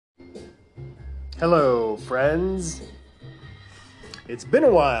Hello, friends. It's been a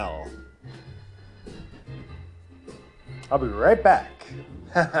while. I'll be right back.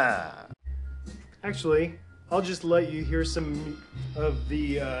 Actually, I'll just let you hear some of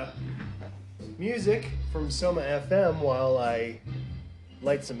the music from Soma FM while I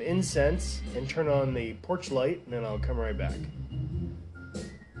light some incense and turn on the porch light, and then I'll come right back.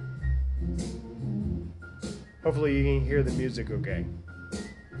 Hopefully you can hear the music okay.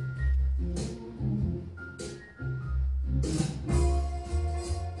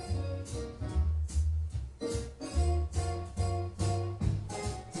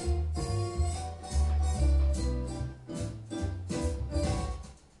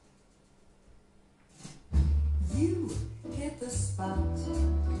 You hit the spot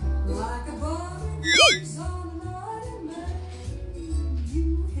like a bug on an ottoman.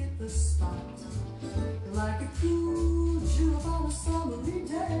 You hit the spot like a cool julep on a summery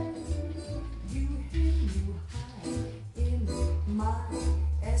day. You hit me high in my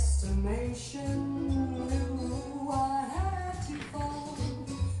estimation. Knew I had to fall,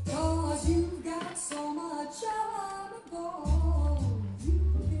 'cause you've got so much on the ball. You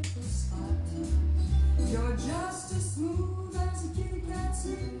hit the spot. You're just as smooth as a kitty cat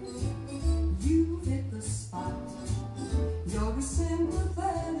sleeve. You hit the spot. You're as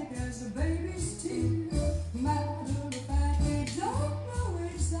sympathetic as a baby's tear. Matter of fact, we don't know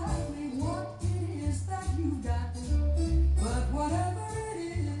exactly what it is that you got, but whatever it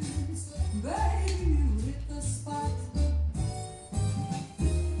is, baby, you hit the spot.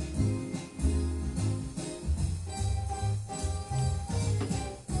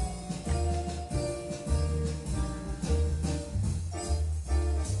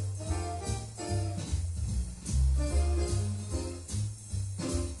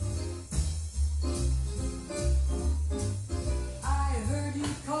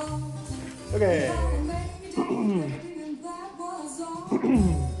 Okay.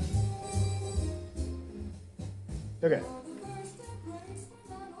 Okay.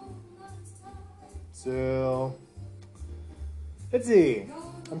 So, let's see.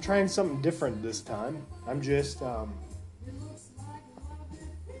 I'm trying something different this time. I'm just,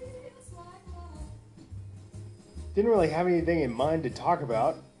 didn't really have anything in mind to talk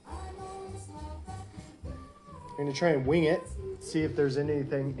about. I'm going to try and wing it, see if there's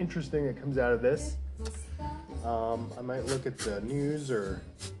anything interesting that comes out of this. I might look at the news or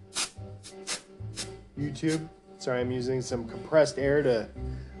YouTube. Sorry, I'm using some compressed air to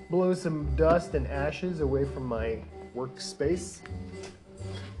blow some dust and ashes away from my workspace.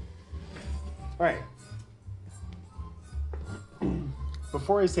 All right.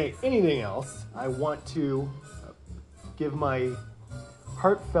 Before I say anything else, I want to give my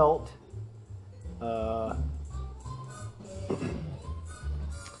heartfelt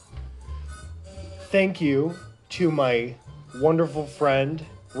thank you to my wonderful friend,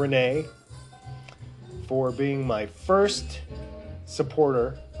 Renee, for being my first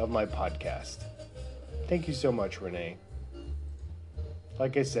supporter of my podcast. Thank you so much, Renee.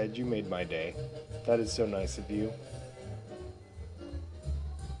 Like I said, you made my day. That is so nice of you.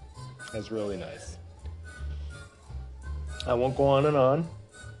 That's really nice. I won't go on and on.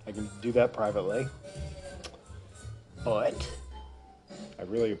 I can do that privately. But I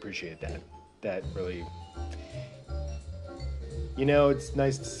really appreciate that. That really, you know, it's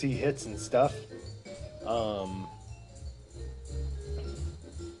nice to see hits and stuff.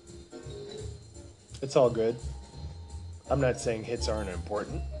 It's all good. I'm not saying hits aren't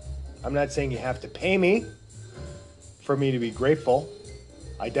important. I'm not saying you have to pay me for me to be grateful.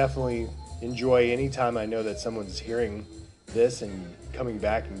 I definitely enjoy any time I know that someone's hearing this and coming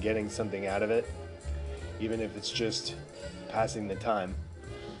back and getting something out of it, even if it's just passing the time.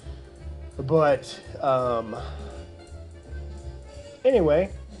 But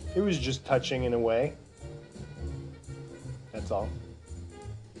anyway, it was just touching in a way. That's all.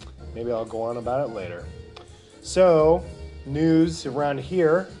 Maybe I'll go on about it later. So, news around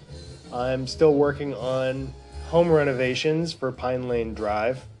here. I'm still working on home renovations for Pine Lane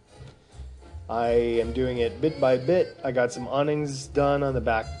Drive. I am doing it bit by bit. I got some awnings done on the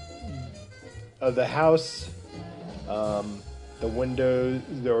back of the house. The windows,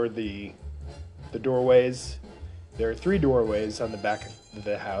 or the doorways. There are 3 doorways on the back of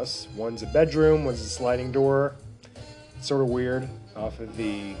the house. One's a bedroom, one's a sliding door. It's sort of weird, off of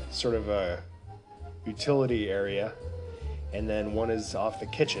the sort of a utility area. And then one is off the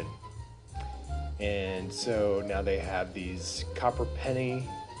kitchen. And so now they have these copper penny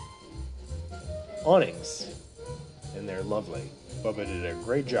awnings. And they're lovely. Bubba did a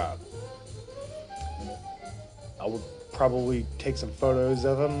great job. probably take some photos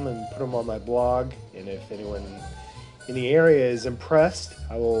of them and put them on my blog. And if anyone in the area is impressed,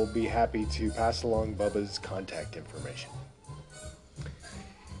 I will be happy to pass along Bubba's contact information.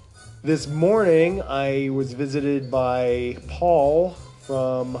 This morning, I was visited by Paul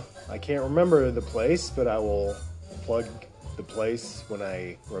from, I can't remember the place, but I will plug the place when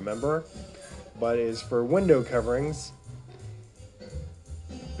I remember. But it's for window coverings,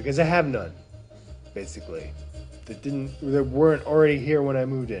 because I have none, basically, that weren't already here when I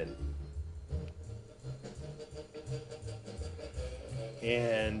moved in.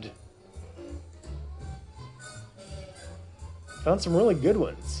 And found some really good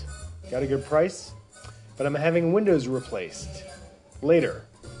ones. Got a good price, but I'm having windows replaced later.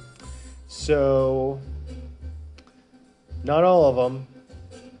 So, not all of them,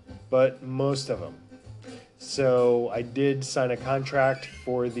 but most of them. So I did sign a contract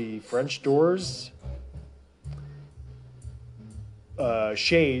for the French doors,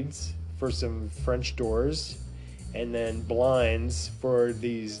 shades for some French doors, and then blinds for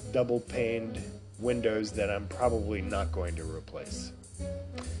these double-paned windows that I'm probably not going to replace.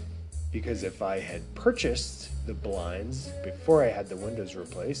 Because if I had purchased the blinds before I had the windows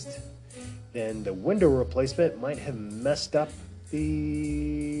replaced, then the window replacement might have messed up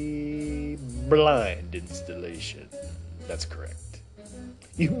the blind installation. That's correct.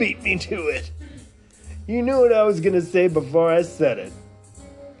 You beat me to it. You knew what I was going to say before I said it.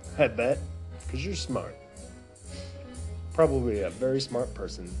 I bet. Because you're smart. Probably a very smart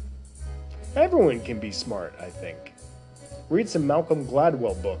person. Everyone can be smart, I think. Read some Malcolm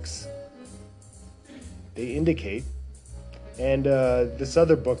Gladwell books. They indicate. And this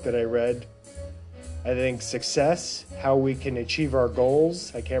other book that I read, I think Success, How We Can Achieve Our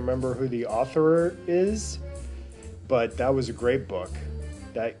Goals. I can't remember who the author is, but that was a great book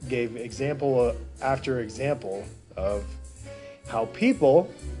that gave example after example of how people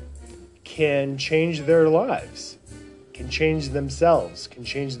can change their lives, can change themselves, can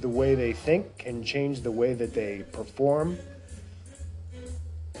change the way they think, can change the way that they perform,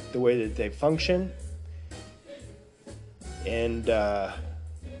 the way that they function. And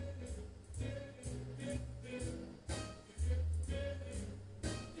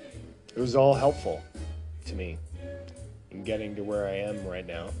it was all helpful to me in getting to where I am right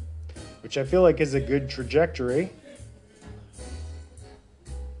now, which I feel like is a good trajectory.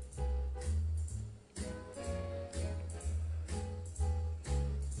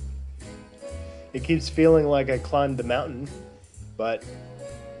 It keeps feeling like I climbed the mountain, but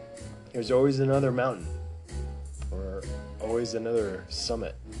there's always another mountain, or always another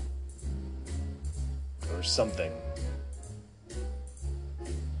summit, or something.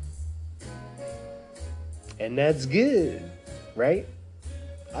 And that's good, right?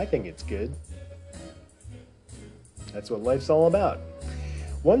 I think it's good. That's what life's all about.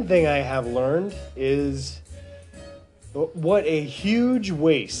 One thing I have learned is what a huge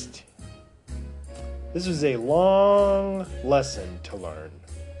waste. This was a long lesson to learn.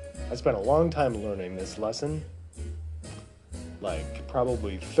 I spent a long time learning this lesson. Like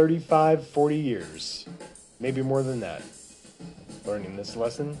probably 35, 40 years. Maybe more than that. Learning this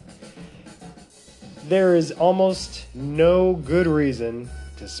lesson. There is almost no good reason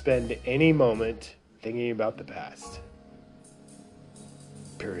to spend any moment thinking about the past.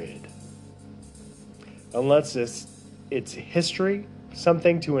 Period. Unless it's history,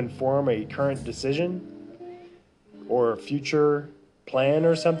 something to inform a current decision or a future plan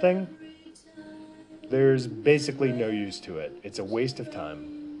or something, there's basically no use to it. It's a waste of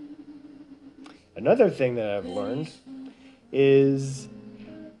time. Another thing that I've learned is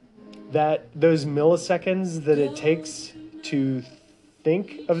that those milliseconds that it takes to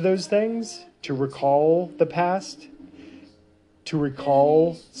think of those things, to recall the past, to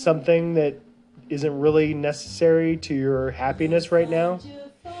recall something that isn't really necessary to your happiness right now,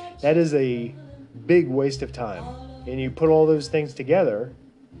 that is a big waste of time. And you put all those things together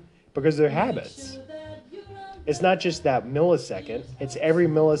because they're habits. It's not just that millisecond, it's every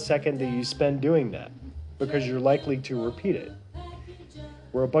millisecond that you spend doing that because you're likely to repeat it.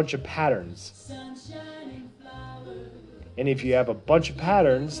 We're a bunch of patterns. And if you have a bunch of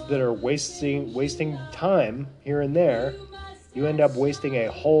patterns that are wasting time here and there, you end up wasting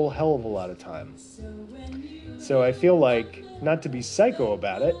a whole hell of a lot of time. So I feel like, not to be psycho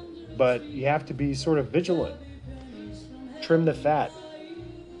about it, but you have to be sort of vigilant. Trim the fat.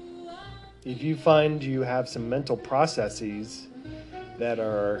 If you find you have some mental processes that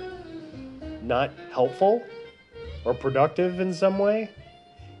are not helpful or productive in some way,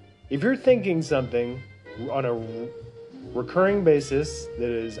 if you're thinking something on a recurring basis that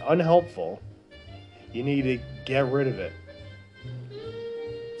is unhelpful, you need to get rid of it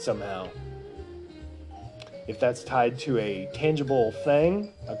somehow. If that's tied to a tangible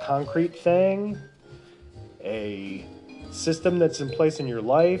thing, a concrete thing, a system that's in place in your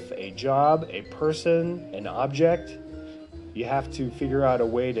life, a job, a person, an object, you have to figure out a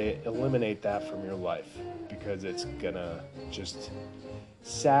way to eliminate that from your life, because it's gonna just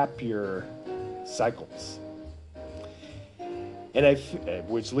sap your cycles. And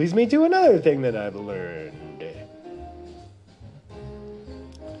which leads me to another thing that I've learned.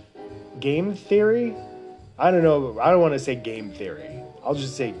 Game theory? I don't know. I don't want to say game theory. I'll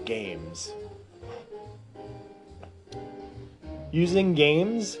just say games. Using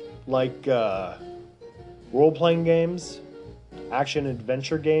games like role-playing games,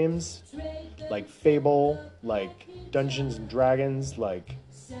 action-adventure games, like Fable, like Dungeons and Dragons, like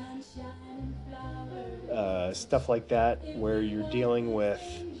stuff like that, where you're dealing with...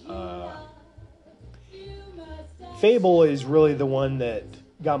 Fable is really the one that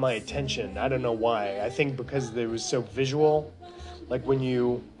got my attention. I don't know why. I think because it was so visual. Like when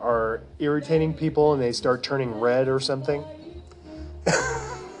you are irritating people and they start turning red or something.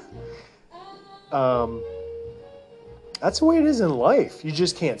 That's the way it is in life. You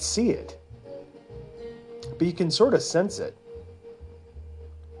just can't see it. But you can sort of sense it.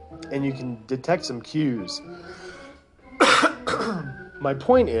 And you can detect some cues. My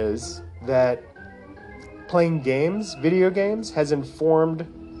point is that playing games, video games, has informed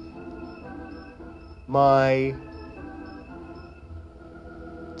my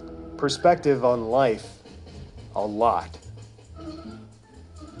perspective on life a lot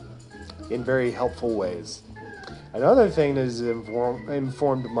in very helpful ways. Another thing that has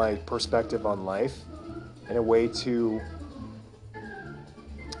informed my perspective on life in a way to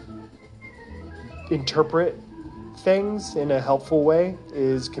interpret things in a helpful way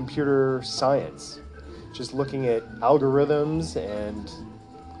is computer science. Just looking at algorithms and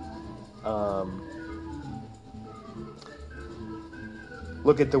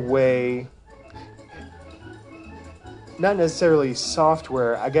look at the way, not necessarily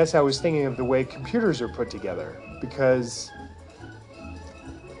software, I guess I was thinking of the way computers are put together, because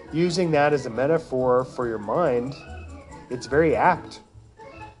using that as a metaphor for your mind, it's very apt.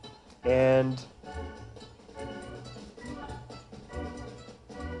 And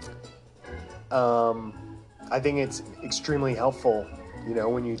I think it's extremely helpful. You know,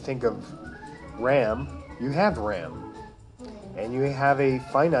 when you think of RAM, you have RAM. And you have a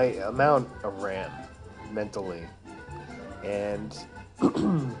finite amount of RAM mentally. And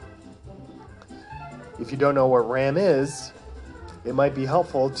if you don't know what RAM is, it might be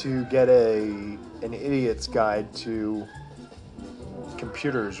helpful to get an idiot's guide to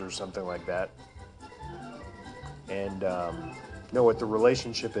computers or something like that. And know what the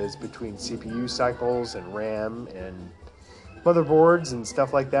relationship is between CPU cycles and RAM and motherboards and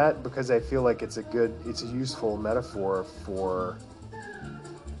stuff like that, because I feel like it's a useful metaphor for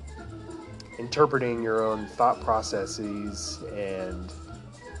interpreting your own thought processes and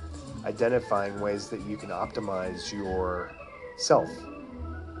identifying ways that you can optimize yourself.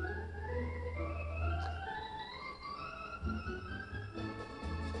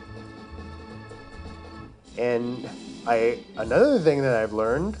 And another thing that I've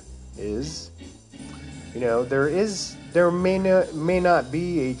learned is, you know, there may not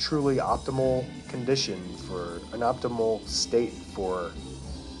be a truly optimal condition for an optimal state for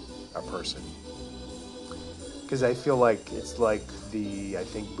a person. Because I feel like it's like I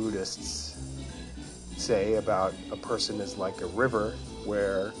think Buddhists say about a person is like a river,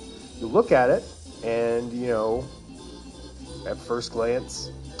 where you look at it and, you know, at first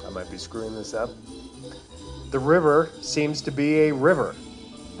glance, I might be screwing this up, the river seems to be a river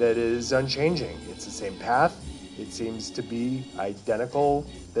that is unchanging. It's the same path. It seems to be identical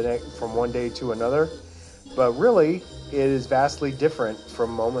from one day to another. But really, it is vastly different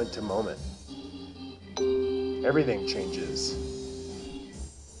from moment to moment. Everything changes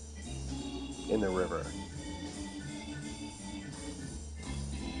in the river.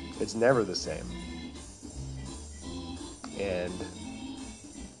 It's never the same. And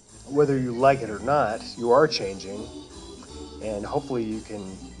whether you like it or not, you are changing, and hopefully you can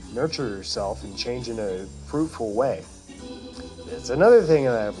nurture yourself and change in a fruitful way. It's another thing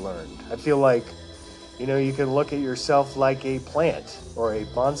that I've learned. I feel like, you know, you can look at yourself like a plant or a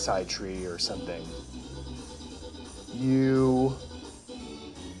bonsai tree or something. You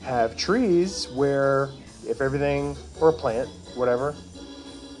have trees where if everything, or a plant, whatever,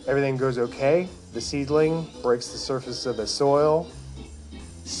 everything goes okay, the seedling breaks the surface of the soil,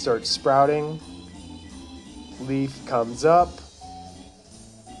 starts sprouting, leaf comes up,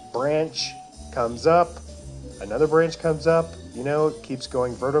 branch comes up, another branch comes up, it keeps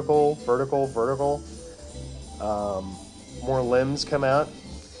going vertical, vertical, vertical. More limbs come out.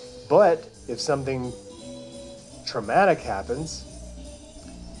 But if something traumatic happens,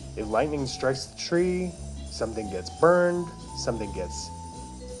 if lightning strikes the tree, something gets burned, something gets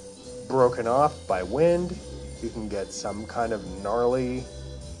broken off by wind, you can get some kind of gnarly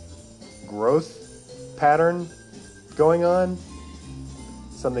growth pattern going on.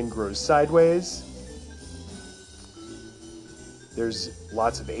 Something grows sideways. There's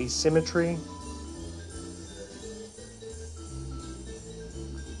lots of asymmetry.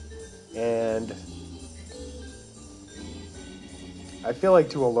 And I feel like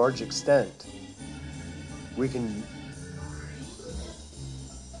to a large extent, we can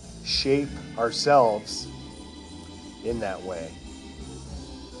shape ourselves in that way.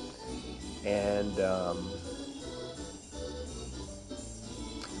 And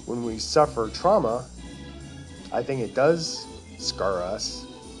when we suffer trauma, I think it does scar us.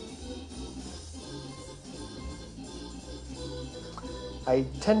 I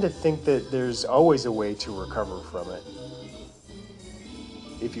tend to think that there's always a way to recover from it,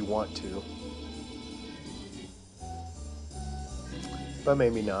 if you want to. But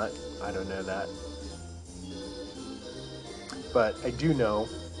maybe not. I don't know that. But I do know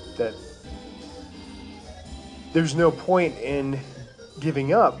that there's no point in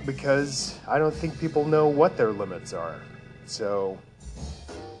giving up because I don't think people know what their limits are. So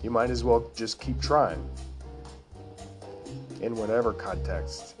you might as well just keep trying in whatever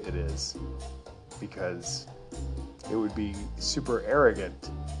context it is, because it would be super arrogant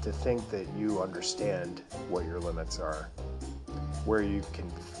to think that you understand what your limits are, where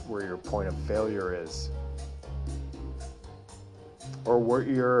your point of failure is, or what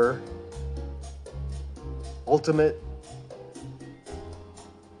your ultimate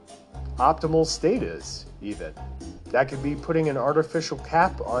optimal state is, even. That could be putting an artificial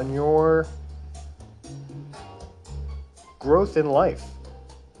cap on your growth in life,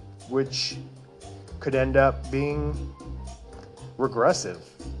 which could end up being regressive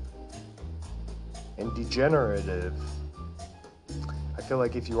and degenerative. I feel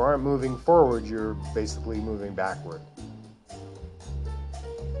like if you aren't moving forward, you're basically moving backward.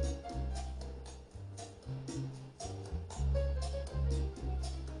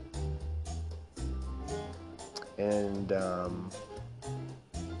 And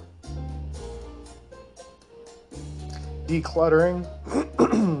decluttering.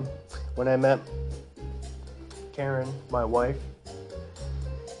 When I met Karen, my wife,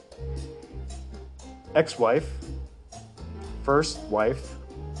 ex-wife, first wife,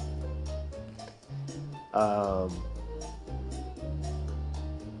 that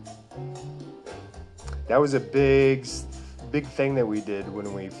was a big thing that we did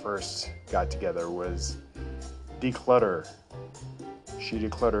when we first got together, was declutter. She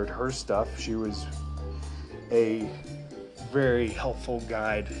decluttered her stuff. She was a very helpful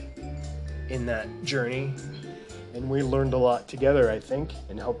guide in that journey, and we learned a lot together, I think,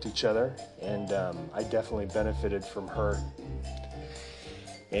 and helped each other, and I definitely benefited from her,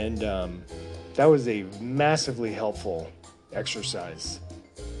 and that was a massively helpful exercise,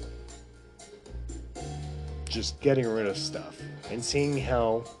 just getting rid of stuff and seeing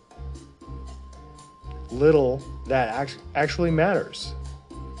how little that actually matters.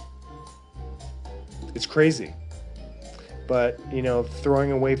 It's crazy. But,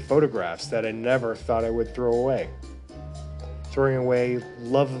 throwing away photographs that I never thought I would throw away. Throwing away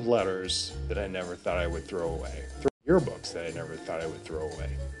love letters that I never thought I would throw away. Throwing yearbooks that I never thought I would throw away.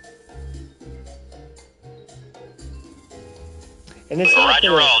 And it's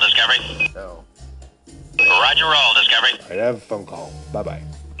Roger roll, Discovery. No. Roger roll, Discovery. All right, I have a phone call. Bye-bye.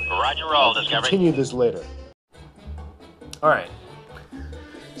 Roger roll, Discovery. Continue this later. All right.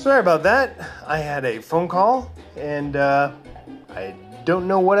 Sorry about that. I had a phone call, and I don't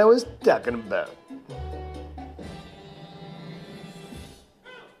know what I was talking about.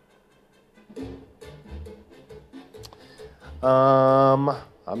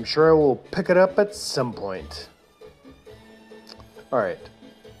 I'm sure I will pick it up at some point. All right.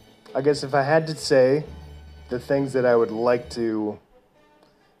 I guess if I had to say the things that I would like to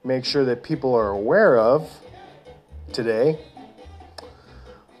make sure that people are aware of today,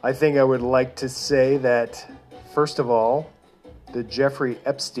 I think I would like to say that, first of all, the Jeffrey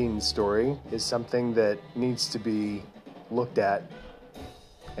Epstein story is something that needs to be looked at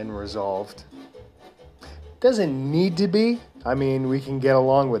and resolved. Doesn't need to be. I mean, we can get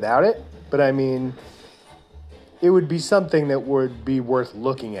along without it, but I mean, it would be something that would be worth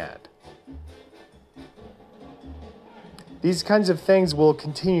looking at. These kinds of things will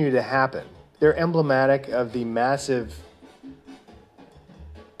continue to happen. they're emblematic of the massive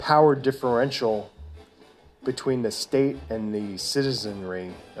power differential between the state and the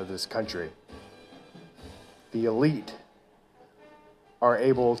citizenry of this country. The elite are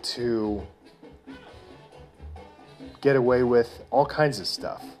able to get away with all kinds of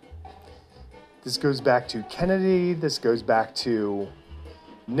stuff. This goes back to Kennedy. This goes back to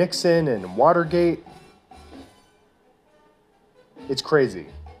Nixon and Watergate. It's crazy.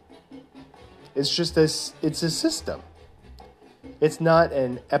 It's just this, it's a system. It's not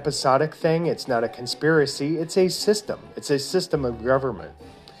an episodic thing. It's not a conspiracy. It's a system. It's a system of government.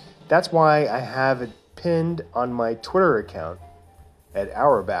 That's why I have it pinned on my Twitter account at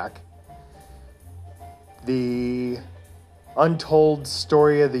Hourback. The Untold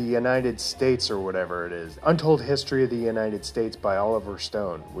Story of the United States, or whatever it is. Untold History of the United States by Oliver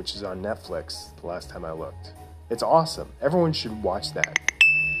Stone, which is on Netflix the last time I looked. It's awesome. Everyone should watch that.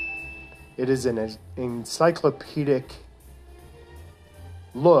 It is an encyclopedic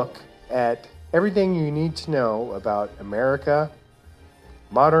look at everything you need to know about America,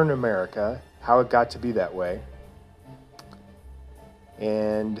 modern America, how it got to be that way,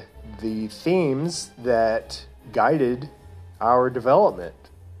 and the themes that guided our development.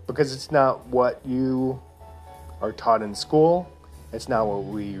 Because it's not what you are taught in school. It's not what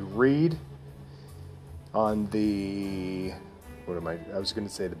we read on the, I was going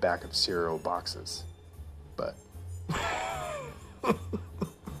to say the back of cereal boxes, but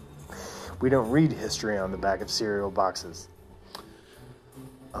we don't read history on the back of cereal boxes.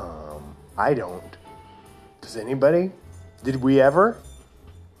 I don't. Does anybody? Did we ever?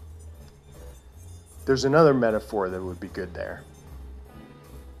 There's another metaphor that would be good there.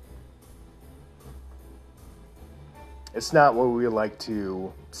 It's not what we like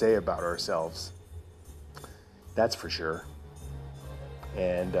to say about ourselves. That's for sure.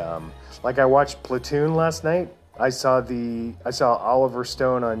 And like I watched Platoon last night. I saw Oliver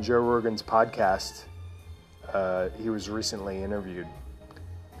Stone on Joe Rogan's podcast. He was recently interviewed.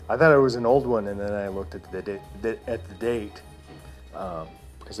 I thought it was an old one, and then I looked at the date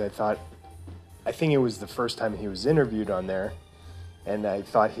because I think it was the first time he was interviewed on there, and I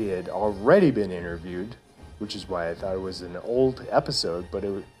thought he had already been interviewed, which is why I thought it was an old episode. But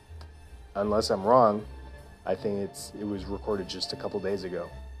unless I'm wrong, I think it was recorded just a couple days ago,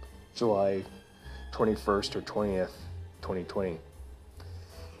 July 21st or 20th, 2020.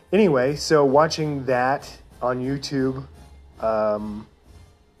 Anyway, so watching that on YouTube,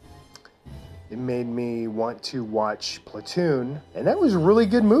 it made me want to watch Platoon, and that was a really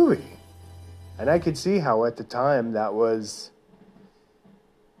good movie. And I could see how at the time that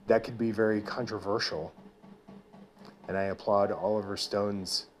could be very controversial. And I applaud Oliver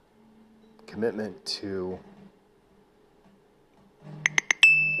Stone's commitment to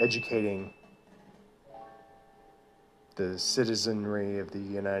educating the citizenry of the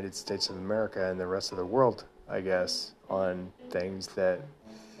United States of America and the rest of the world, I guess, on things that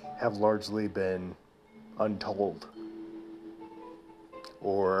have largely been untold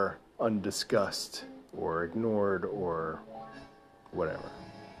or undiscussed or ignored or whatever.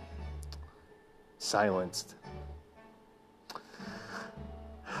 Silenced.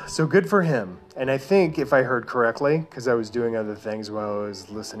 So good for him. And I think, if I heard correctly, because I was doing other things while I was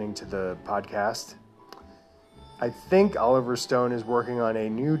listening to the podcast, I think Oliver Stone is working on a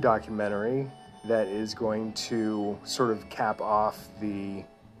new documentary that is going to sort of cap off the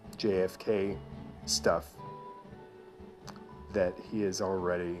JFK stuff that he has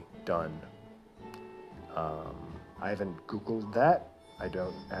already done. I haven't Googled that. I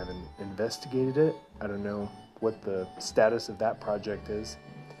haven't investigated it. I don't know what the status of that project is,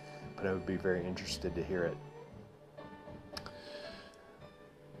 but I would be very interested to hear it.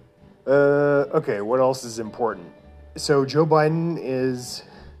 Okay, what else is important? So Joe Biden is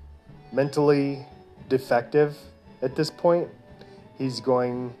mentally defective at this point. He's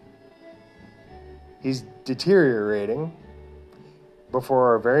deteriorating before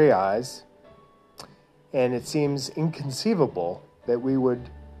our very eyes, and it seems inconceivable that we would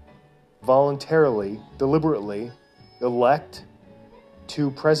voluntarily, deliberately elect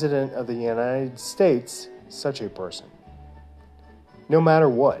to President of the United States such a person, no matter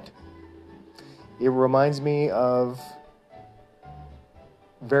what. It reminds me of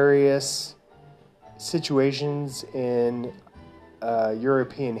various situations in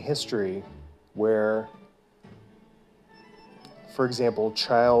European history where, for example,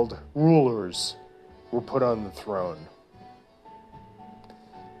 child rulers were put on the throne.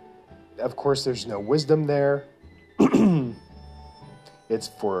 Of course, there's no wisdom there. It's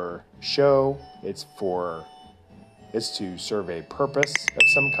for show. It's to serve a purpose of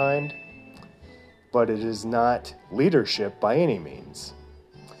some kind. but it is not leadership by any means.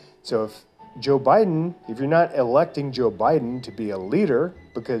 So if you're not electing Joe Biden to be a leader,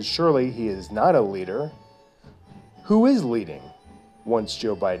 because surely he is not a leader, who is leading once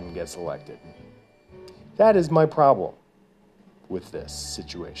Joe Biden gets elected? That is my problem with this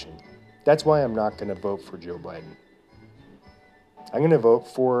situation. That's why I'm not going to vote for Joe Biden. I'm going to vote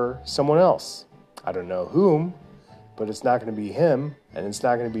for someone else. I don't know whom, but it's not going to be him, and it's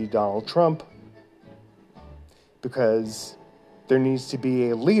not going to be Donald Trump, because there needs to be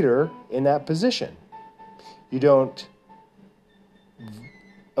a leader in that position. You don't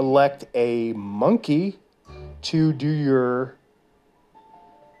elect a monkey to do your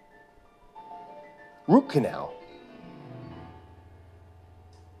root canal.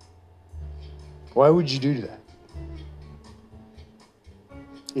 Why would you do that?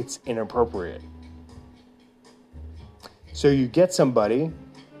 It's inappropriate. So you get somebody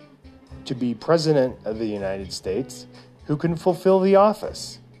to be president of the United States who can fulfill the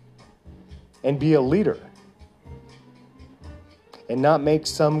office and be a leader and not make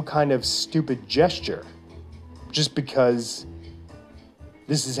some kind of stupid gesture just because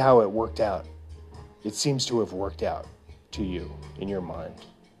this is how it worked out. It seems to have worked out to you in your mind.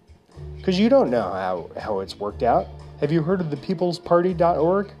 Because you don't know how it's worked out. Have you heard of the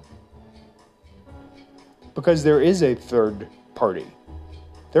peoplesparty.org? Because there is a third party.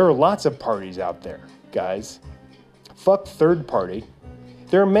 There are lots of parties out there, guys. Fuck third party.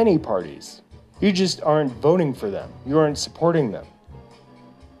 There are many parties. You just aren't voting for them. You aren't supporting them.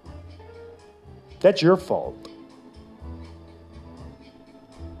 That's your fault.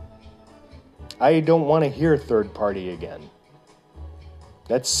 I don't want to hear third party again.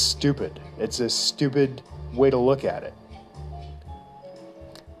 That's stupid. It's a stupid way to look at it.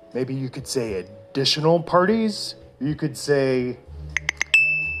 Maybe you could say additional parties. You could say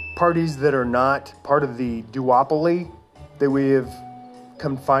parties that are not part of the duopoly that we have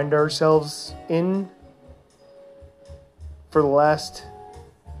confined ourselves in for the last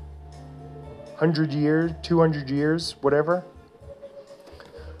 100 years, 200 years, whatever.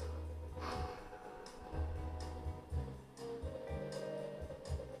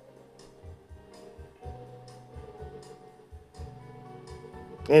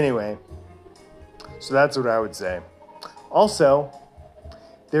 Anyway, so that's what I would say. Also,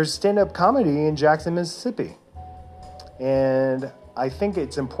 there's stand-up comedy in Jackson, Mississippi. And I think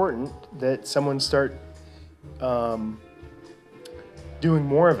it's important that someone start doing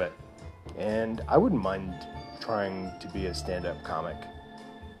more of it. And I wouldn't mind trying to be a stand-up comic.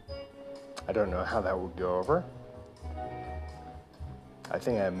 I don't know how that would go over. I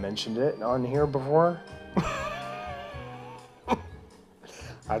think I mentioned it on here before.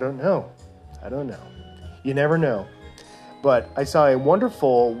 I don't know. You never know. But I saw a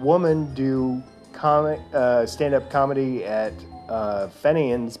wonderful woman do stand-up comedy at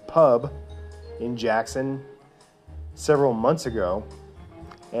Fenian's Pub in Jackson several months ago.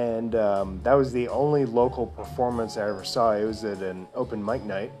 And that was the only local performance I ever saw. It was at an open mic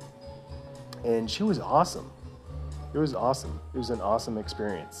night. And she was awesome. It was awesome. It was an awesome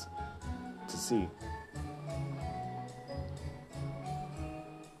experience to see.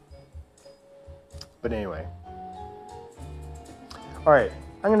 But anyway. All right,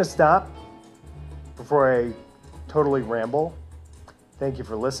 I'm going to stop before I totally ramble. Thank you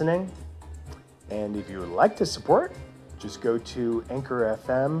for listening. And if you would like to support, just go to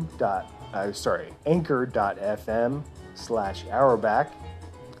anchor.fm/hourback,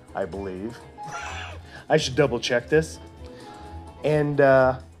 I believe. I should double check this. And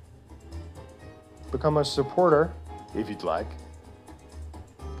become a supporter if you'd like.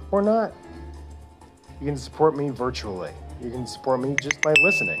 Or not. You can support me virtually. You can support me just by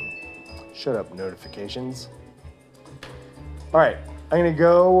listening. Shut up, notifications. All right, I'm going to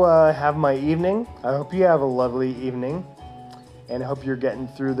go have my evening. I hope you have a lovely evening. And I hope you're getting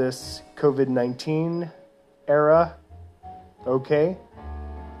through this COVID-19 era okay.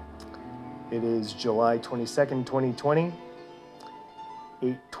 It is July 22nd, 2020,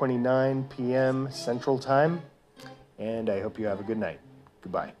 8:29 p.m. Central Time. And I hope you have a good night.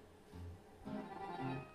 Goodbye.